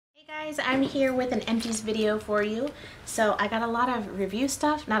Guys, I'm here with an Empties video for you. So I got a lot of review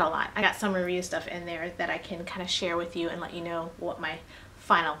stuff, not a lot, I got some review stuff in there that I can kind of share with you and let you know what my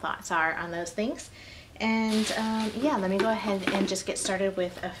final thoughts are on those things. And yeah, let me go ahead and just get started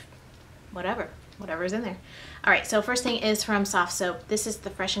with whatever's in there. All right, so first thing is from Soft Soap. This is the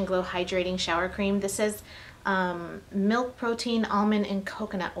Fresh and Glow Hydrating Shower Cream. This says milk, protein, almond, and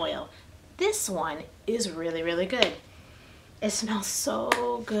coconut oil. This one is really good. It smells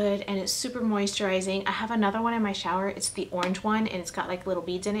so good and it's super moisturizing. I have another one in my shower. It's the orange one and it's got like little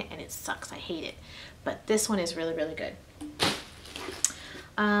beads in it and it sucks. I hate it. But this one is really good.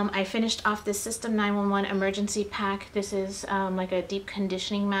 I finished off this System 911 emergency pack. This is like a deep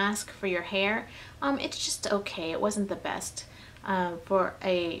conditioning mask for your hair. It's just okay. It wasn't the best. For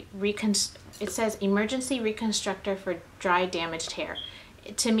a it says emergency reconstructor for dry damaged hair.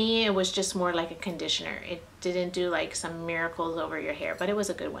 To me, it was just more like a conditioner. It didn't do like some miracles over your hair, but it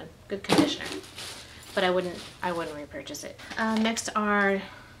was a good one, good conditioner. But I wouldn't repurchase it. Next are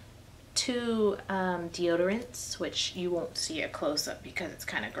two deodorants, which you won't see a close-up because it's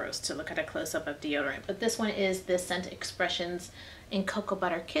kind of gross to look at a close-up of deodorant. But this one is the Scent Expressions in Cocoa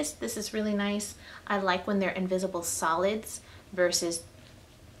Butter Kiss. This is really nice. I like when they're invisible solids versus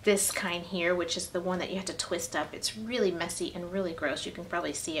this kind here, which is the one that you have to twist up. It's really messy and really gross. You can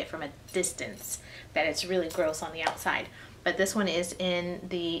probably see it from a distance that it's really gross on the outside. But this one is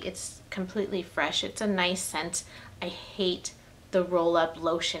it's completely fresh. It's a nice scent. I hate the roll-up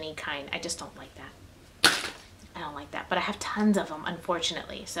lotion-y kind. I just don't like that. I don't like that. But I have tons of them,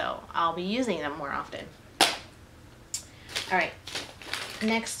 unfortunately. So I'll be using them more often. All right.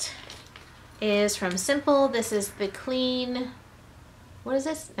 Next is from Simple. This is the Clean... What is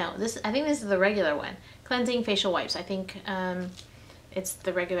this? No, I think this is the regular one. Cleansing facial wipes. I think it's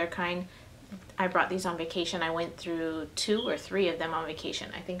the regular kind. I brought these on vacation. I went through 2 or 3 of them on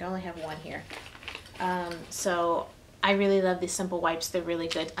vacation. I think I only have one here. So I really love these Simple wipes. They're really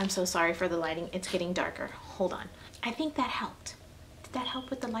good. I'm so sorry for the lighting. It's getting darker. Hold on. I think that helped. Did that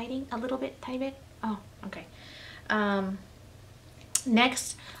help with the lighting? A little bit? Tiny bit? Oh, okay.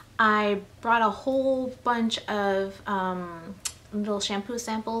 Next, I brought a whole bunch of little shampoo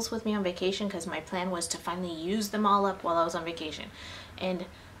samples with me on vacation because my plan was to finally use them all up while I was on vacation, and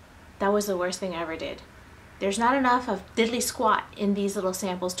that was the worst thing I ever did. There's not enough of diddly squat in these little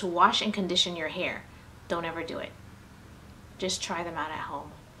samples to wash and condition your hair. Don't ever do it. Just try them out at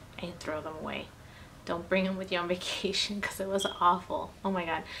home and throw them away. Don't bring them with you on vacation because it was awful. Oh my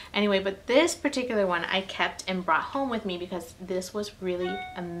god. Anyway, but this particular one I kept and brought home with me because this was really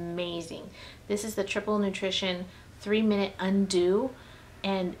amazing. This is the Triple Nutrition 3-minute undo,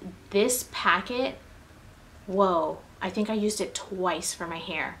 and this packet, whoa, I think I used it twice for my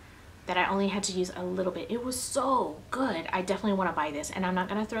hair, that I only had to use a little bit. It was so good. I definitely want to buy this, and I'm not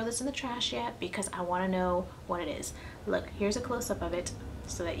gonna throw this in the trash yet because I want to know what it is. Look, here's a close-up of it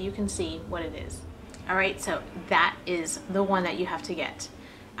so that you can see what it is. All right, so that is the one that you have to get.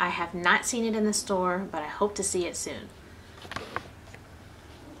 I have not seen it in the store, but I hope to see it soon.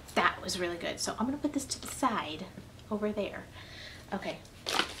 That was really good. So I'm gonna put this to the side over there. Okay,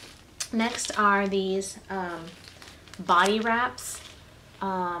 next are these body wraps.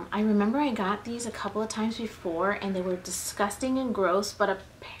 I remember I got these a couple of times before and they were disgusting and gross, but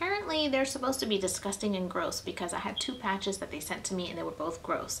apparently they're supposed to be disgusting and gross because I had 2 patches that they sent to me and they were both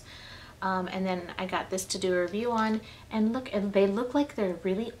gross. And then I got this to do a review on, and look, they look like they're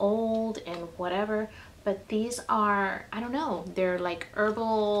really old and whatever, but these are, I don't know, they're like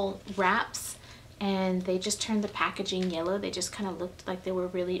herbal wraps, and they just turned the packaging yellow. They just kind of looked like they were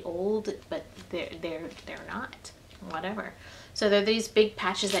really old, but they're not, whatever. So they're these big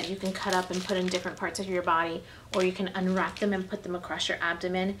patches that you can cut up and put in different parts of your body, or you can unwrap them and put them across your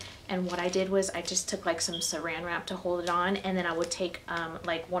abdomen. And what I did was I just took like some saran wrap to hold it on, and then I would take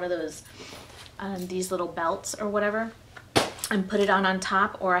like one of those these little belts or whatever and put it on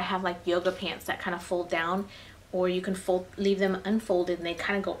top, or I have like yoga pants that kind of fold down, or you can leave them unfolded and they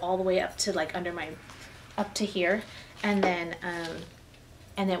kind of go all the way up to like up to here, and then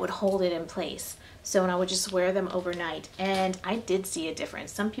it would hold it in place. So, and I would just wear them overnight, and I did see a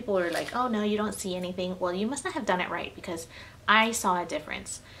difference. Some people are like, oh no, you don't see anything. Well, you must not have done it right, because I saw a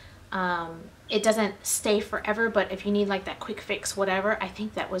difference. It doesn't stay forever, but if you need like that quick fix, whatever, I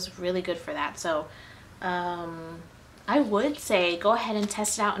think that was really good for that. So I would say go ahead and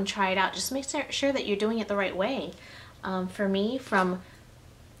test it out and try it out. Just make sure that you're doing it the right way. For me,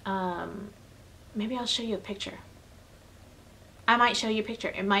 maybe I'll show you a picture. I might show you a picture.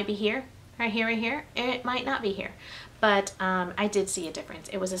 It might be here, right here, right here. It might not be here. But I did see a difference.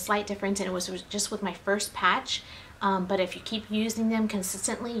 It was a slight difference, and it was just with my first patch. but if you keep using them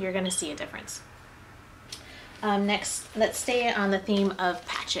consistently, you're gonna see a difference. Next, let's stay on the theme of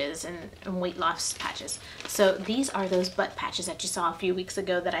patches and weight loss patches. So these are those butt patches that you saw a few weeks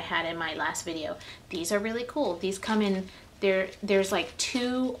ago that I had in my last video. These are really cool. These come in, there's like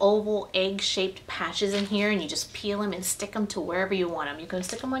 2 oval egg-shaped patches in here, and you just peel them and stick them to wherever you want them. You can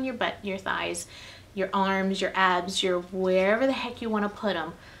stick them on your butt, your thighs, your arms, your abs, your wherever the heck you want to put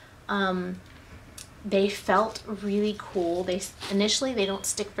them. They felt really cool. Initially they don't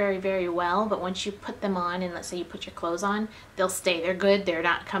stick very well, but once you put them on, and let's say you put your clothes on, they'll stay. They're good. They're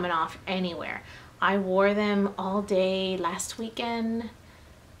not coming off anywhere. I wore them all day last weekend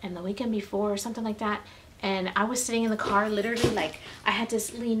and the weekend before or something like that, and I was sitting in the car literally like I had to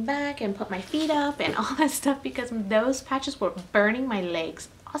lean back and put my feet up and all that stuff because those patches were burning my legs.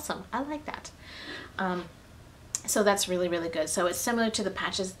 Awesome. I like that. So that's really good. So it's similar to the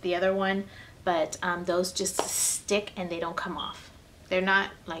patches, the other one, but those just stick and they don't come off. They're not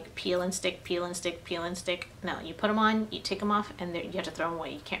like peel and stick, peel and stick, peel and stick. No, you put them on, you take them off, and you have to throw them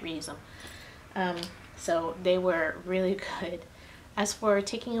away. You can't reuse them. So they were really good. As for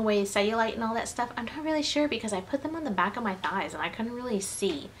taking away cellulite and all that stuff, I'm not really sure because I put them on the back of my thighs and I couldn't really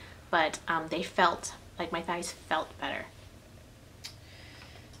see, but they felt like my thighs felt better.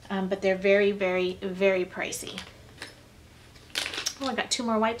 But they're very pricey. Oh, I got 2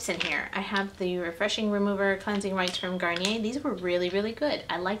 more wipes in here. I have the Refreshing Remover Cleansing Wipes from Garnier. These were really good.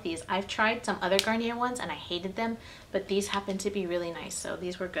 I like these. I've tried some other Garnier ones and I hated them, but these happen to be really nice, so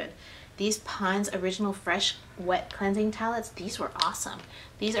these were good. These Pond's Original Fresh Wet Cleansing Towelettes, these were awesome.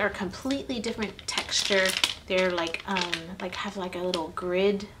 These are a completely different texture. They're like have like a little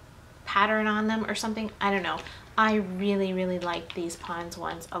grid pattern on them or something. I don't know. I really liked these Pond's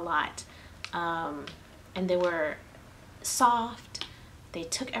ones a lot. And they were soft. They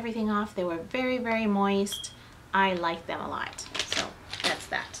took everything off. They were very moist. I like them a lot. So that's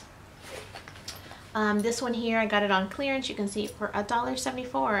that. This one here, I got it on clearance. You can see for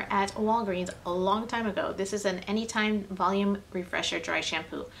 $1.74 at Walgreens a long time ago. This is an Anytime Volume Refresher Dry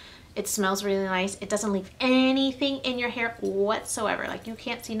Shampoo. It smells really nice. It doesn't leave anything in your hair whatsoever. Like you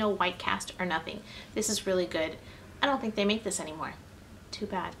can't see no white cast or nothing. This is really good. I don't think they make this anymore. Too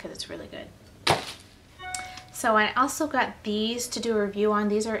bad, because it's really good. So I also got these to do a review on.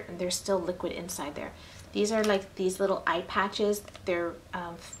 They're still liquid inside there. These are like these little eye patches. They're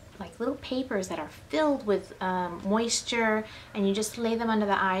like little papers that are filled with moisture, and you just lay them under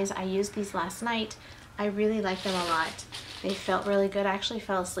the eyes. I used these last night. I really like them a lot. They felt really good. I actually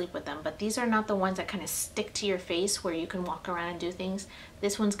fell asleep with them, but these are not the ones that kind of stick to your face where you can walk around and do things.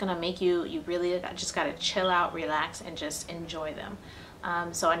 This one's gonna make you really just gotta chill out, relax, and just enjoy them.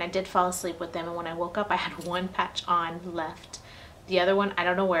 And I did fall asleep with them, and when I woke up I had 1 patch on left. The other one, I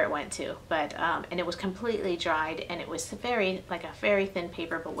don't know where it went to, but and it was completely dried, and it was like a very thin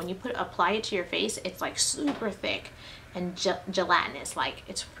paper, but when you apply it to your face, it's like super thick and gelatinous. Like,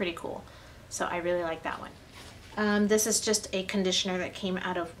 it's pretty cool. So I really like that one. This is just a conditioner that came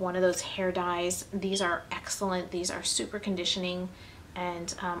out of one of those hair dyes. These are excellent. These are super conditioning,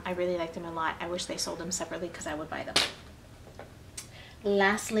 and I really like them a lot. I wish they sold them separately because I would buy them.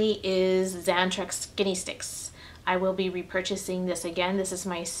 Lastly is Xantrex Skinny Sticks. I will be repurchasing this again. This is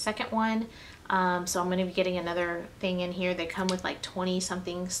my second one. So I'm going to be getting another thing in here. They come with like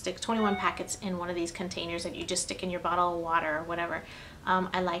 20-something sticks, 21 packets in one of these containers that you just stick in your bottle of water or whatever.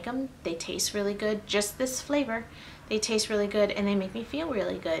 I like them. They taste really good. Just this flavor. They taste really good, and they make me feel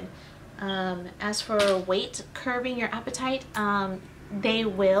really good. As for weight curbing your appetite, they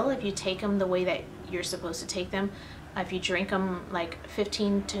will if you take them the way that you're supposed to take them. If you drink them like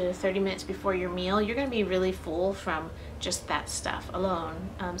 15 to 30 minutes before your meal, you're going to be really full from just that stuff alone.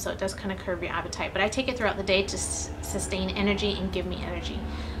 So it does kind of curb your appetite. But I take it throughout the day to sustain energy and give me energy.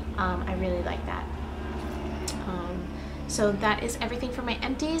 I really like that. So that is everything for my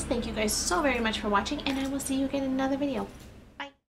empties. Thank you guys so very much for watching, and I will see you again in another video.